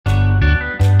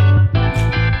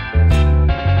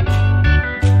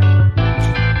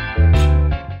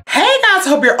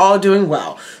hope you're all doing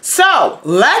well. So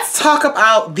let's talk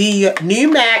about the new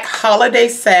M.A.C holiday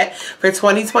set for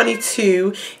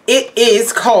 2022. It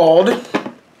is called,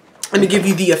 let me give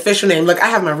you the official name. Look, I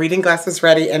have my reading glasses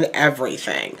ready and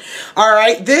everything. All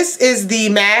right, this is the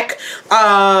M.A.C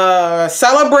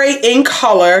Celebrate in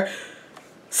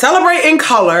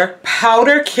Color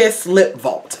Powder Kiss Lip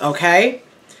Vault, okay?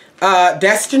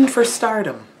 Destined for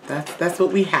Stardom. That's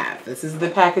what we have. This is the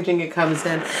packaging it comes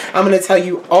in. I'm going to tell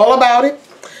you all about it,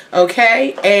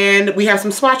 okay? And we have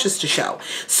some swatches to show.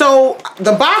 So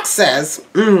the box says,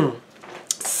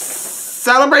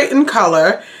 Celebrate in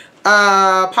Color,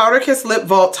 Powder Kiss Lip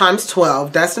Vault times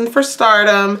 12, Destined for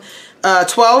Stardom,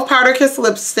 12 Powder Kiss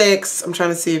lipsticks. I'm trying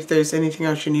to see if there's anything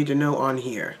else you need to know on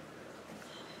here.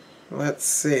 Let's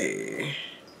see.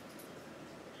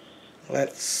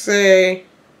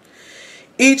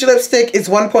 Each lipstick is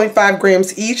 1.5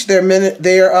 grams each. They're mini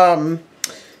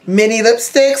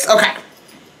lipsticks. Okay.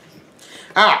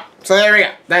 Alright, so there we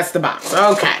go. That's the box.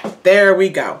 Okay, there we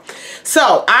go.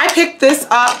 So I picked this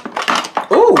up.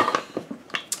 Ooh.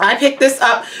 I picked this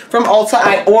up from Ulta.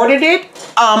 I ordered it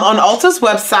on Ulta's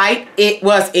website. It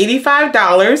was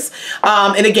 $85.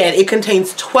 And again, it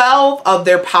contains 12 of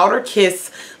their Powder Kiss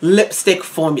lipstick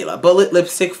formula, bullet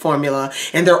lipstick formula,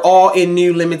 and they're all in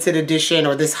new limited edition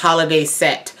or this holiday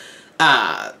set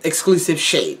exclusive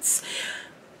shades.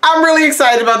 I'm really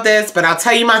excited about this, but I'll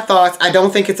tell you my thoughts. I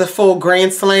don't think it's a full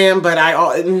grand slam, but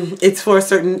it's for a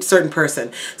certain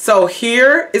person. So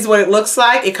here is what it looks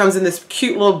like. It comes in this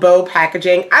cute little bow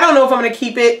packaging. I don't know if I'm going to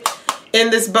keep it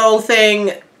in this bow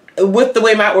thing with the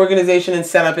way my organization and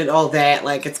setup and all that.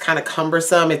 Like, it's kind of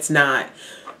cumbersome. It's not,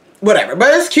 whatever.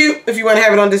 But it's cute if you want to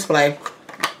have it on display.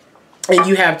 And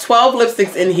you have 12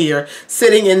 lipsticks in here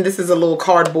sitting in, this is a little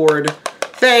cardboard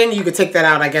thing. You could take that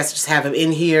out, I guess, just have them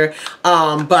in here.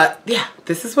 But yeah,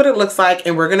 this is what it looks like,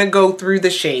 and we're gonna go through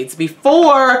the shades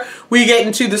before we get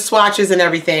into the swatches and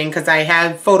everything, because I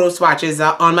have photo swatches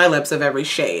on my lips of every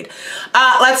shade.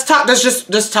 Let's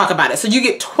just talk about it. So you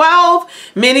get 12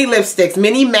 mini lipsticks,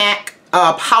 mini M.A.C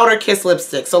Powder Kiss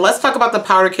lipstick. So let's talk about the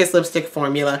Powder Kiss lipstick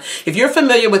formula. If you're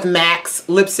familiar with M.A.C's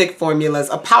lipstick formulas,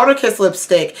 a Powder Kiss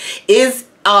lipstick is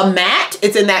a matte.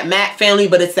 It's in that matte family,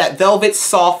 but it's that velvet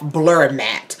soft blur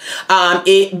matte.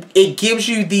 It gives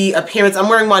you the appearance, I'm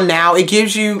wearing one now, it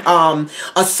gives you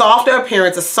a softer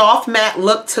appearance, a soft matte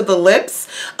look to the lips,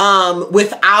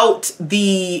 without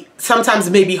the sometimes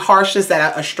maybe harshness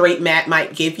that a straight matte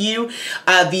might give you.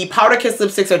 The Powder Kiss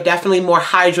lipsticks are definitely more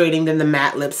hydrating than the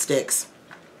matte lipsticks.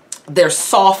 They're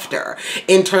softer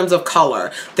in terms of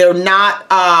color. They're not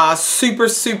super,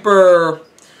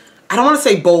 I don't want to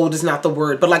say bold is not the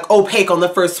word, but like opaque on the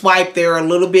first swipe. They're a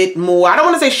little bit more, I don't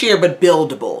want to say sheer, but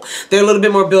buildable. They're a little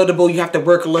bit more buildable. You have to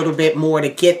work a little bit more to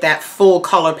get that full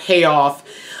color payoff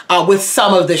with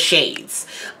some of the shades.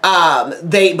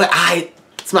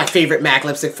 It's my favorite M.A.C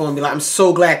lipstick formula. I'm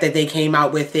so glad that they came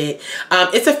out with it.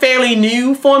 It's a fairly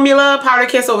new formula, Powder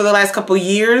Kiss, over the last couple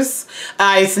years.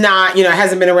 It's not, you know, it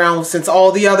hasn't been around since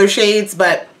all the other shades,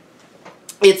 but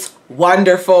it's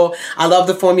wonderful. I love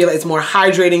the formula. It's more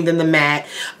hydrating than the matte.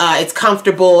 It's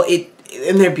comfortable.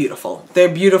 And they're beautiful.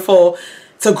 They're beautiful.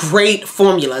 It's a great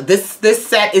formula. This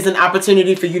set is an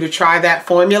opportunity for you to try that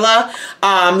formula.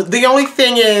 The only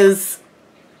thing is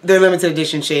they're limited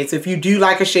edition shades. So if you do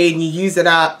like a shade and you use it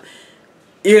up,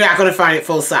 you're not going to find it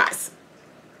full size.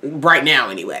 Right now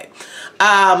anyway.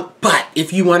 But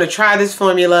if you want to try this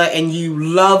formula and you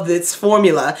love this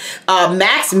formula,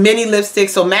 M.A.C's mini lipsticks,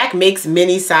 so M.A.C makes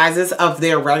mini sizes of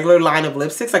their regular line of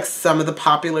lipsticks, like some of the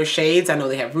popular shades. I know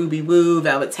they have Ruby Woo,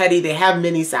 Velvet Teddy, they have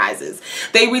mini sizes.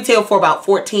 They retail for about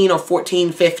 $14 or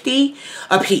 $14.50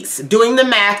 a piece. Doing the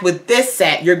math with this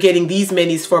set, you're getting these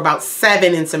minis for about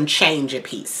 $7 and some change a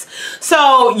piece.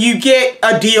 So you get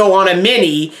a deal on a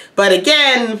mini, but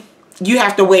again, you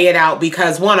have to weigh it out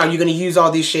because one, are you going to use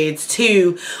all these shades?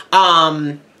 Two,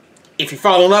 if you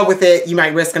fall in love with it, you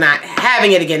might risk not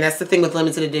having it again. That's the thing with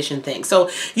limited edition things. So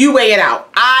you weigh it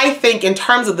out. I think in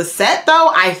terms of the set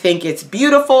though, I think it's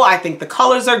beautiful. I think the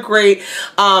colors are great.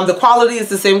 The quality is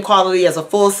the same quality as a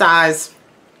full size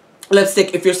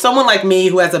lipstick. If you're someone like me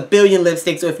who has a billion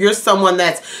lipsticks, or if you're someone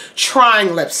that's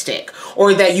trying lipstick,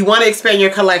 or that you want to expand your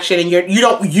collection and you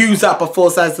don't use up a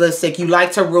full-size lipstick, you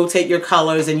like to rotate your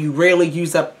colors and you rarely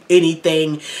use up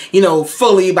anything, you know,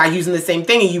 fully by using the same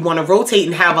thing, and you want to rotate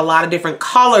and have a lot of different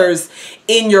colors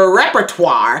in your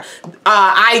repertoire,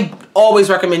 I always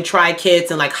recommend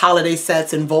tri-kits and like holiday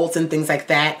sets and vaults and things like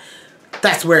that.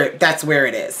 that's where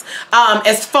it is.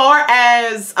 As far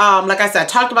as, like I said, I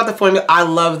talked about the formula. I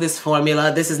love this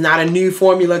formula. This is not a new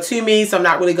formula to me, so I'm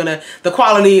not really gonna, the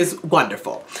quality is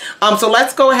wonderful. So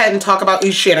let's go ahead and talk about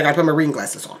each shade. I gotta put my reading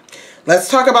glasses on. Let's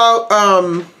talk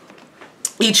about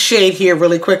each shade here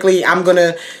really quickly. I'm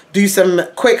gonna do some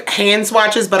quick hand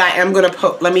swatches, but I am gonna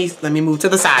put, let me move to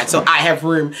the side so I have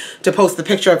room to post the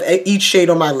picture of each shade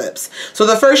on my lips. So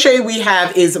the first shade we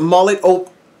have is Mullet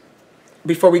Oak.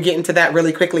 Before we get into that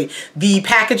really quickly, the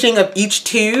packaging of each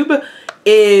tube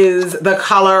is the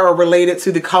color or related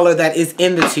to the color that is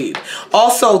in the tube.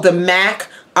 Also, the M.A.C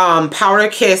Powder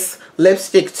Kiss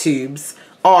lipstick tubes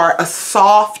are a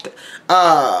soft,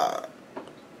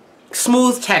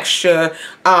 smooth texture,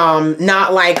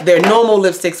 not like their normal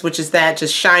lipsticks, which is that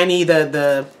just shiny,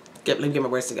 let me get my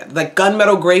words together. The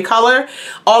gunmetal gray color.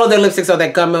 All of their lipsticks are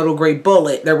that gunmetal gray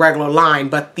bullet, their regular line,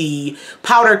 but the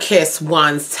Powder Kiss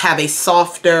ones have a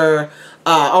softer,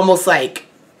 almost like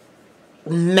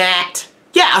matte,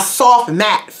 yeah, a soft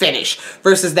matte finish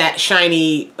versus that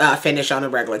shiny finish on a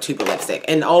regular tube of lipstick.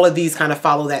 And all of these kind of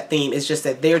follow that theme. It's just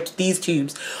that these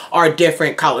tubes are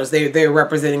different colors. They're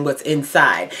representing what's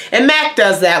inside. And M.A.C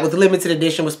does that with limited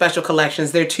edition, with special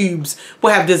collections. Their tubes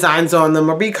will have designs on them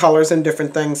or be colors and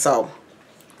different things. So,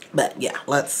 but yeah,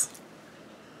 let's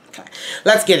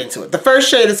get into it. The first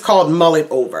shade is called Mullet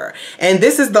Over. And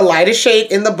this is the lightest shade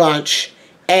in the bunch.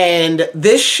 And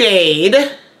this shade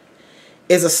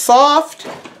is a soft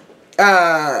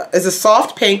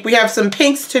pink. We have some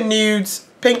pinks to nudes,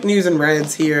 pink nudes and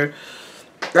reds here.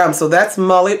 So that's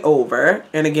Mullet Over.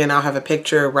 And again, I'll have a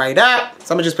picture right up.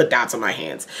 So I'm gonna just put dots on my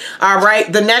hands. All right,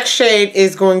 the next shade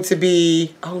is going to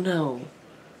be, oh no,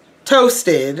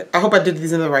 Toasted. I hope I did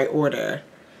these in the right order.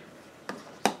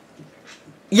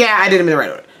 Yeah, I did them in the right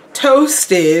order.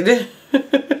 Toasted.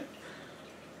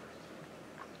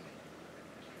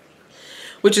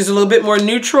 Which is a little bit more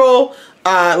neutral.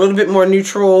 A little bit more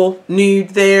neutral nude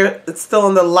there. It's still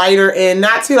on the lighter end.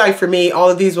 Not too light for me. All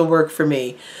of these will work for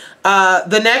me.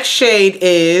 The next shade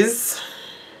is...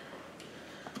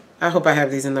 I hope I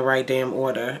have these in the right damn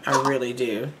order. I really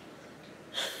do.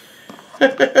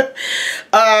 Up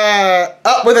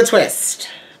With a Twist.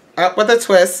 Up With a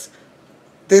Twist.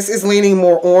 This is leaning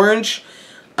more orange.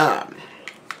 A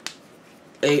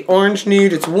orange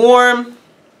nude. It's warm.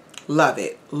 Love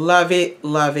it. Love it.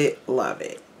 Love it. Love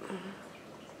it.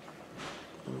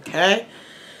 Okay,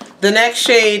 the next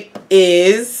shade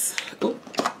is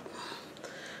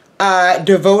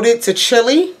Devoted to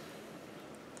Chili,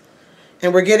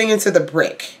 and we're getting into the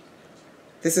brick.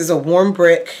 This is a warm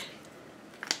brick.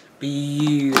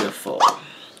 Beautiful.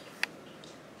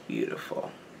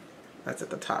 Beautiful. That's at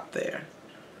the top there.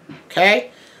 Okay,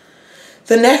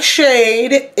 the next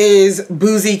shade is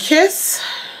Boozy Kiss.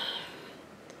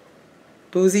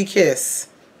 Boozy Kiss.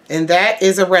 And that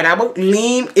is a red. I would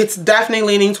lean, it's definitely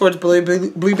leaning towards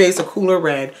blue base, a cooler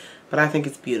red, but I think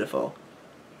it's beautiful.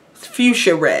 It's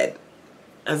fuchsia red,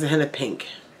 as a hint of pink.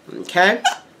 Okay.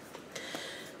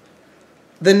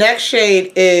 The next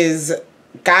shade is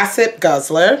Gossip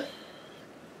Guzzler.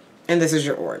 And this is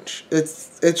your orange.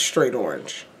 It's straight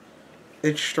orange.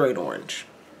 It's straight orange.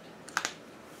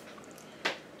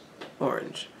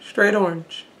 Orange. Straight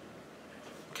orange.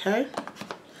 Okay.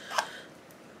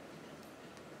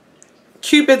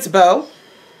 Cupid's Bow.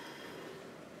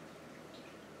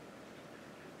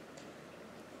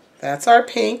 That's our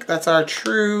pink. That's our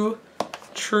true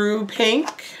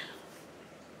pink.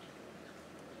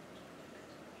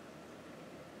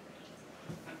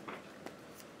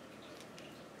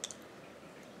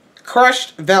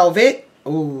 Crushed Velvet.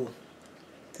 Ooh,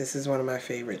 this is one of my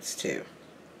favorites too.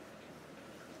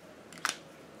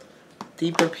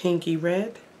 Deeper pinky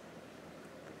red.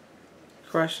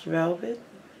 Crushed Velvet.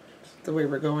 The way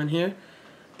we're going here.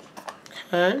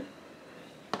 Okay.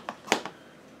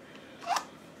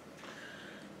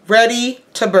 Ready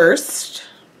to Burst.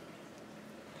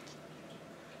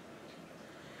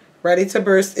 Ready to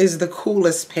Burst is the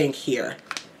coolest pink here.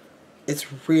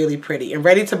 It's really pretty. And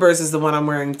Ready to Burst is the one I'm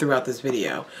wearing throughout this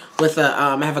video. With a,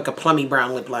 I have like a plummy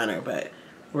brown lip liner, but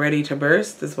Ready to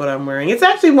Burst is what I'm wearing. It's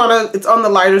actually it's on the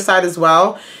lighter side as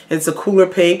well. It's a cooler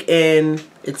pink and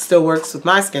it still works with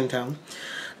my skin tone.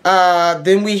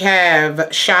 Then we have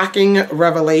Shocking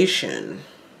Revelation.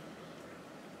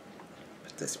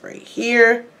 Put this right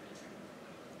here.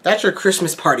 That's your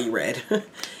Christmas party red.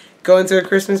 Go into a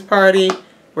Christmas party,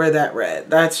 wear that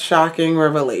red. That's Shocking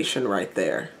Revelation right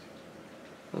there.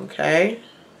 Okay.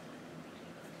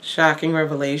 Shocking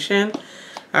Revelation.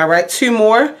 All right, two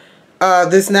more.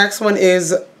 This next one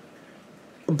is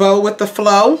Bow with the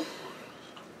Flow.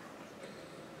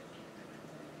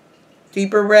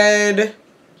 deeper red.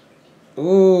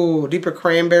 Ooh, deeper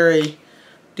cranberry.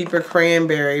 Deeper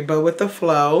cranberry. Bow with the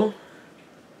flow.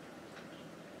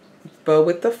 Bow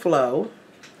with the flow.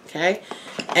 Okay.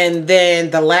 And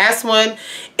then the last one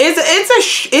is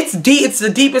it's the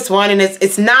deepest one, and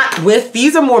it's not with,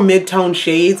 these are more mid-tone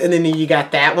shades, and then you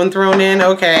got that one thrown in.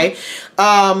 Okay.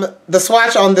 The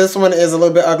swatch on this one is a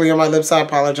little bit ugly on my lips, so I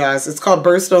apologize. It's called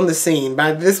Burst on the Scene.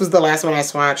 This was the last one I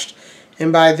swatched,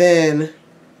 and by then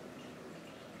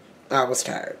I was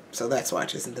tired, so that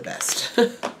swatch isn't the best.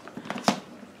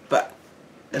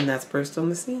 And that's Burst on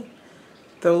the Scene.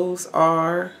 Those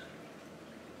are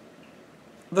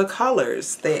the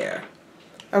colors there.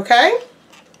 Okay?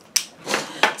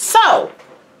 So,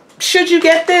 should you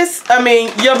get this? I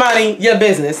mean, your money, your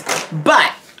business.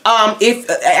 But if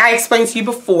I explained to you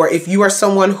before, if you are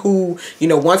someone who, you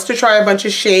know, wants to try a bunch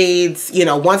of shades, you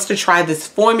know, wants to try this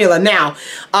formula. Now,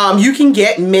 you can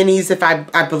get minis, if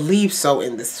I believe so,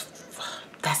 in this.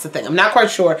 That's the thing. I'm not quite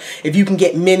sure if you can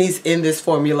get minis in this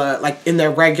formula, like in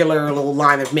their regular little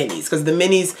line of minis, because the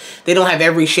minis, they don't have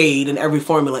every shade and every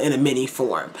formula in a mini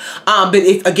form. But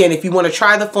if you want to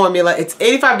try the formula, it's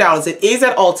 $85. It is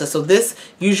at Ulta. So this,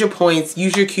 use your points,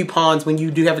 use your coupons when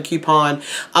you do have a coupon,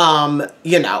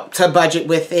 you know, to budget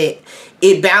with it.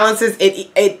 It balances,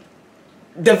 it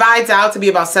divides out to be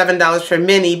about $7 per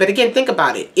mini. But again, think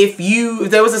about it. If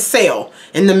there was a sale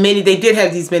in the mini, they did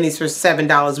have these minis for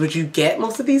 $7, would you get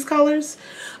most of these colors?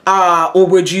 Or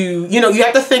would you, you know, you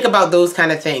have to think about those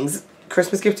kind of things.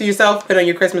 Christmas gift to yourself, put on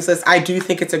your Christmas list. I do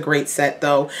think it's a great set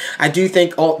though. I do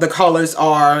think all the colors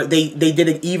are, they did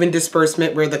an even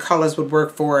disbursement where the colors would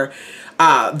work for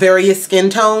various skin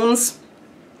tones.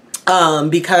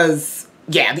 Because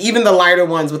yeah, even the lighter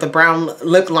ones with a brown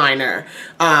lip liner,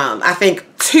 I think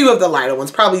 2 of the lighter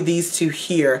ones, probably these 2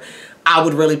 here, I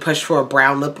would really push for a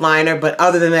brown lip liner. But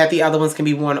other than that, the other ones can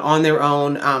be worn on their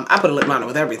own. I put a lip liner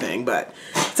with everything, but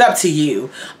it's up to you.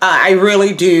 I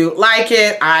really do like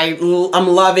it. I'm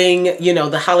loving, you know,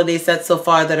 the holiday sets so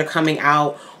far that are coming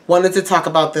out. Wanted to talk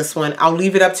about this one. I'll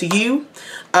leave it up to you.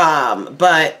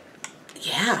 But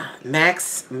yeah,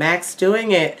 M.A.C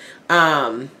doing it.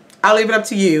 I'll leave it up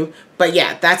to you. But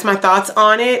yeah, that's my thoughts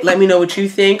on it. Let me know what you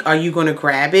think. Are you going to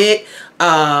grab it?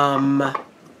 Let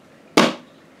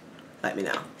me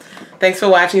know. Thanks for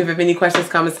watching. If you have any questions,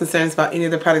 comments, concerns about any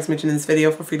of the products mentioned in this video,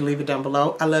 feel free to leave it down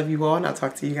below. I love you all, and I'll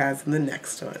talk to you guys in the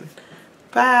next one.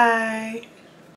 Bye.